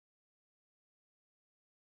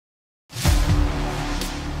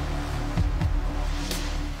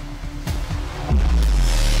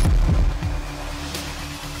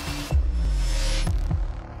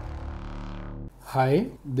Hi,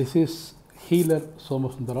 this is Healer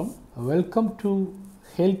Somasundaram. Welcome to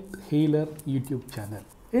Health Healer YouTube channel.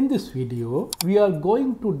 In this video, we are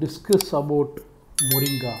going to discuss about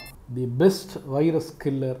Moringa, the best virus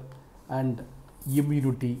killer and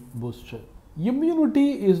immunity booster.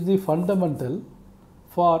 Immunity is the fundamental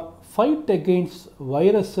for fight against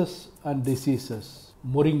viruses and diseases.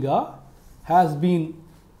 Moringa has been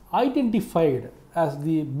identified as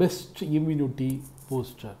the best immunity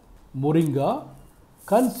booster. Moringa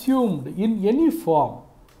consumed in any form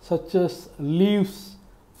such as leaves,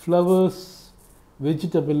 flowers,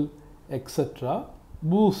 vegetable, etc.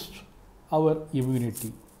 boost our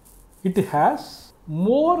immunity. It has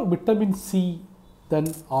more vitamin C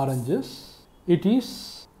than oranges. It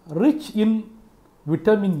is rich in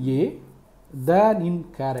vitamin A than in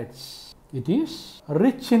carrots. It is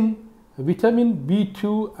rich in vitamin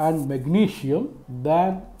B2 and magnesium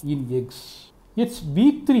than in eggs. Its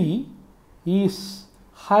B3 is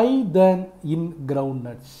high than in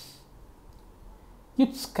groundnuts.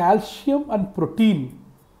 Its calcium and protein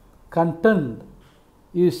content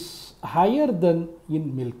is higher than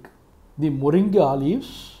in milk. The Moringa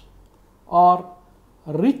leaves are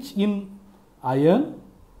rich in iron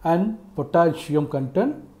and potassium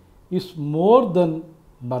content is more than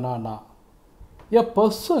banana. A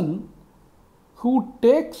person who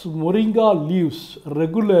takes Moringa leaves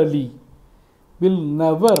regularly will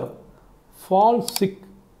never fall sick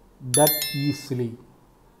that easily.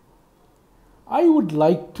 I would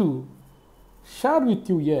like to share with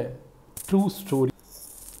you a true story.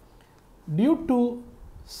 Due to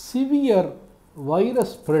severe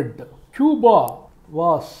virus spread, Cuba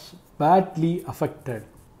was badly affected.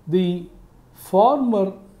 The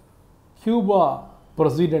former Cuba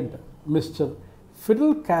president, Mr.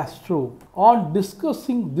 Fidel Castro, on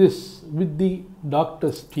discussing this with the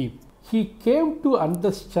doctor's team, he came to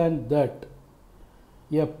understand that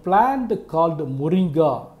a plant called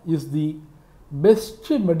Moringa is the best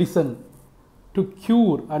medicine to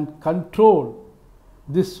cure and control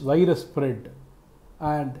this virus spread,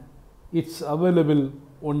 and it's available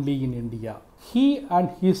only in India. He and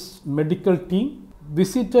his medical team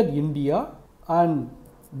visited India and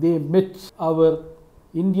they met our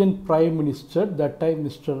Indian Prime Minister, that time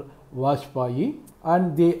Mr. Vajpayee,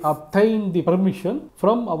 and they obtained the permission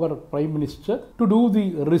from our Prime Minister to do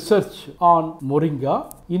the research on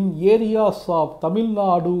Moringa in areas of Tamil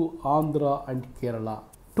Nadu, Andhra and Kerala.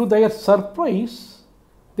 To their surprise,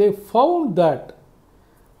 they found that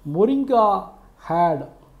Moringa had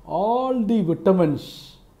all the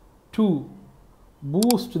vitamins to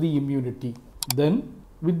boost the immunity. Then,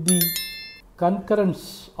 with the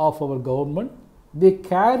concurrence of our government, they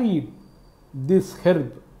carried this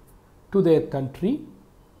herb to their country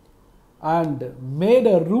and made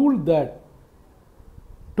a rule that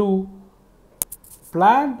to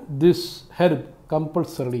plant this herb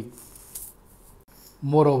compulsorily.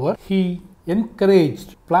 Moreover, he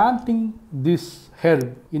encouraged planting this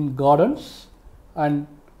herb in gardens and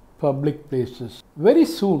public places. Very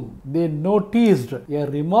soon, they noticed a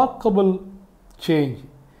remarkable change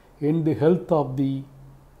in the health of the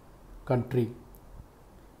country.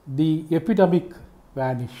 The epidemic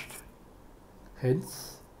vanished.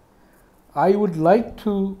 Hence, I would like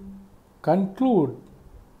to conclude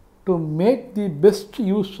to make the best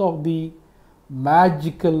use of the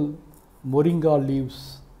magical Moringa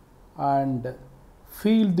leaves and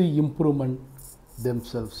feel the improvement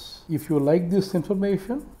themselves. If you like this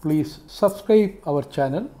information, please subscribe our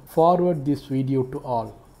channel, forward this video to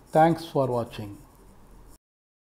all. Thanks for watching.